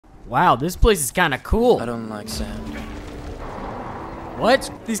Wow, this place is kind of cool. I don't like sand.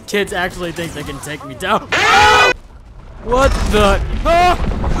 What? These kids actually think they can take me down. What the?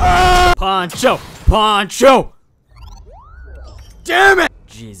 Poncho! Poncho! Damn it!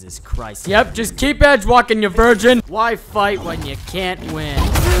 Jesus Christ. Yep, just keep edge walking, you virgin. Why fight when you can't win?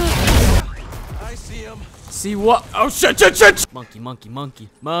 I see him. See what? Oh shit, shit, shit! Monkey, monkey, monkey.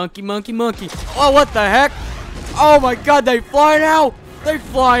 Monkey, monkey, monkey. Oh, what the heck? Oh my god, they fly now! They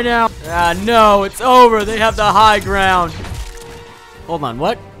fly now! Ah, no, it's over. They have the high ground. Hold on,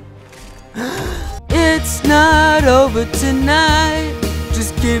 what? It's not over tonight.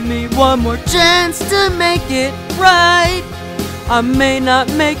 Just give me one more chance to make it right. I may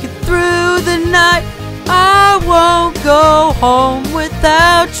not make it through the night. I won't go home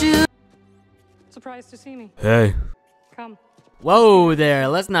without you. Surprised to see me. Hey. Come. Whoa there,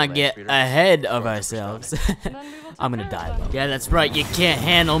 let's not get ahead of ourselves. I'm gonna die though. Yeah, that's right, you can't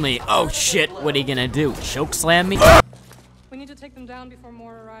handle me. Oh shit, what are you gonna do? Choke slam me? We need to take them down before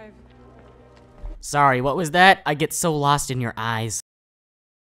more arrive. Sorry, what was that? I get so lost in your eyes.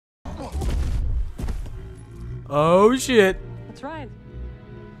 Oh shit. That's right.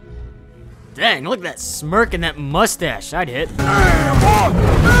 Dang, look at that smirk and that mustache. I'd hit. God,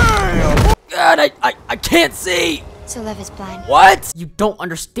 I can't see. So love is blind. What? You don't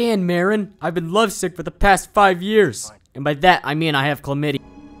understand, Marin. I've been lovesick for the past 5 years. And by that, I mean I have chlamydia.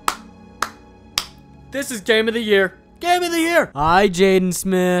 This is Game of the Year. Game of the Year. Hi, Jaden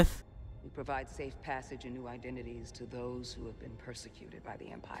Smith. We provide safe passage and new identities to those who have been persecuted by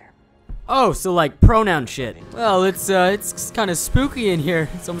the Empire. Oh, so like pronoun shit. Well, it's kind of spooky in here.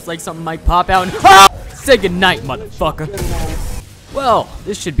 It's almost like something might pop out and say goodnight, motherfucker. Well,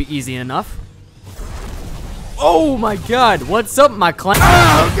 this should be easy enough. Oh my god, what's up, my client?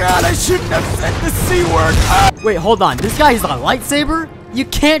 Oh god, I shouldn't have said the C word. Wait, hold on, this guy has a lightsaber? You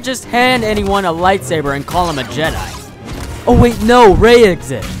can't just hand anyone a lightsaber and call him a Jedi. Oh wait, no, Rey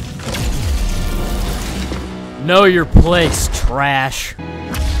exists. Know your place, trash.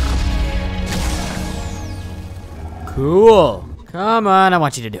 Cool. Come on, I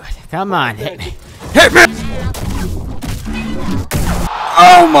want you to do it. Come on, hit me. Hit me!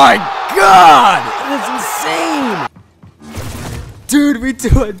 Oh my god! That's insane! Dude, we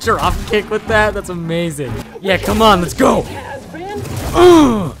do a drop kick with that? That's amazing. Yeah, come on, let's go!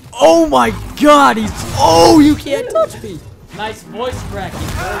 Oh my god, he's... Oh, you can't touch me! Nice voice cracking,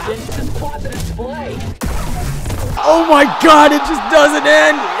 virgin. Oh my god, it just doesn't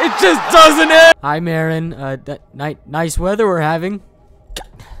end! It just doesn't end! Hi, Marin. Nice weather we're having. God,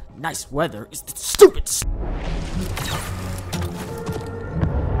 nice weather is the stupid.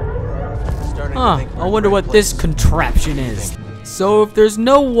 Huh, I wonder what this contraption is. So if there's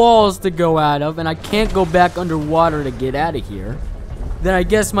no walls to go out of and I can't go back underwater to get out of here, then I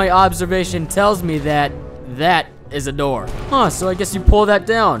guess my observation tells me that that is a door. Huh, so I guess you pull that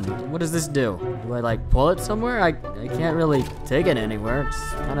down. What does this do? Do I like pull it somewhere? I can't really take it anywhere. It's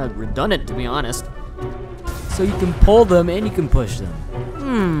kind of redundant, to be honest. So you can pull them and you can push them.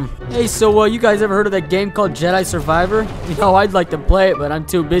 Hey, so you guys ever heard of that game called Jedi Survivor? You know, I'd like to play it, but I'm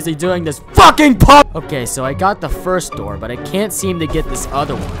too busy doing this fucking pop. Okay, so I got the first door, but I can't seem to get this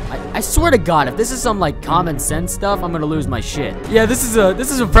other one. I swear to God, if this is some like common sense stuff, I'm gonna lose my shit. Yeah, this is a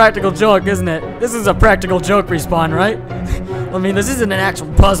practical joke, isn't it? This is a practical joke, Respawn, right? I mean, this isn't an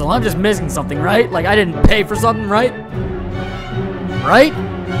actual puzzle. I'm just missing something, right? Like I didn't pay for something, right? Right?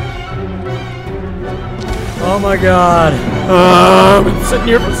 Oh my god. I've been sitting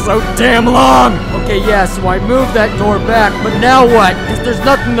here for so damn long. Okay, yeah, so I moved that door back, but now what? Because there's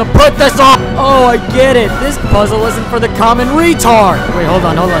nothing to put this on. Oh, I get it. This puzzle isn't for the common retard. Wait, hold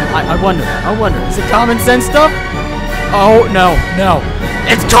on. I wonder. Is it common sense stuff? Oh, no.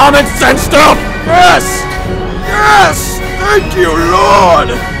 It's common sense stuff. Yes. Yes. Thank you, Lord.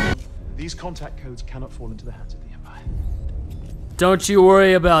 These contact codes cannot fall into the hands of the Empire. Don't you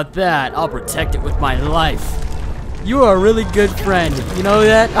worry about that. I'll protect it with my life. You are a really good friend. You know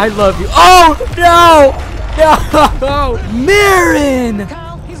that? I love you. Oh, no! No! Marin!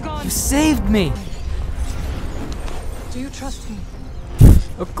 Kyle, he's gone. You saved me. Do you trust me?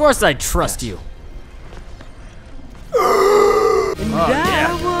 Of course I trust you. Oh,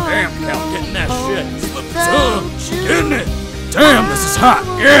 yeah. Damn, Cal, getting that shit. Slip the tongue. Getting it. Damn, this is hot.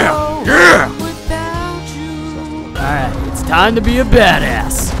 Yeah. Alright, it's time to be a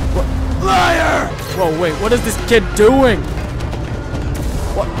badass. What? Liar! Whoa, wait, what is this kid doing?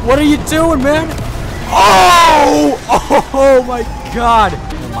 What are you doing, man? Oh my god.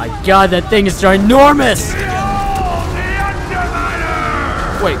 Oh my god, that thing is ginormous.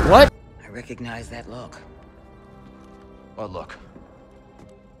 Wait, what? I recognize that look. What look?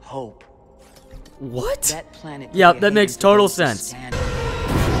 hope. What? That planet. Yeah, that makes total sense. Hey,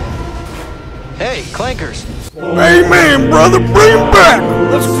 clankers. Amen, brother. Bring him back.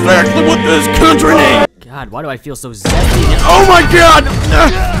 That's exactly what this country needs. God, why do I feel so zesty now? Oh my God!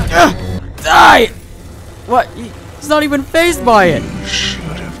 Die! What? He's not even phased by it. Should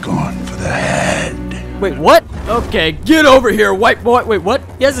have gone for the head. Wait, what? Okay, get over here, white boy. Wait, what?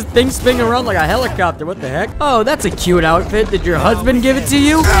 He has his thing spinning around like a helicopter. What the heck? Oh, that's a cute outfit. Did your husband give it to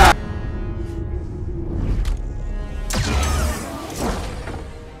you?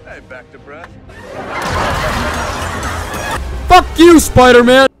 Hey, back to breath. Fuck you,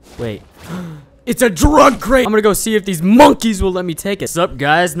 Spider-Man! Wait. It's a drug crate! I'm gonna go see if these monkeys will let me take it. What's up,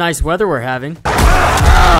 guys? Nice weather we're having.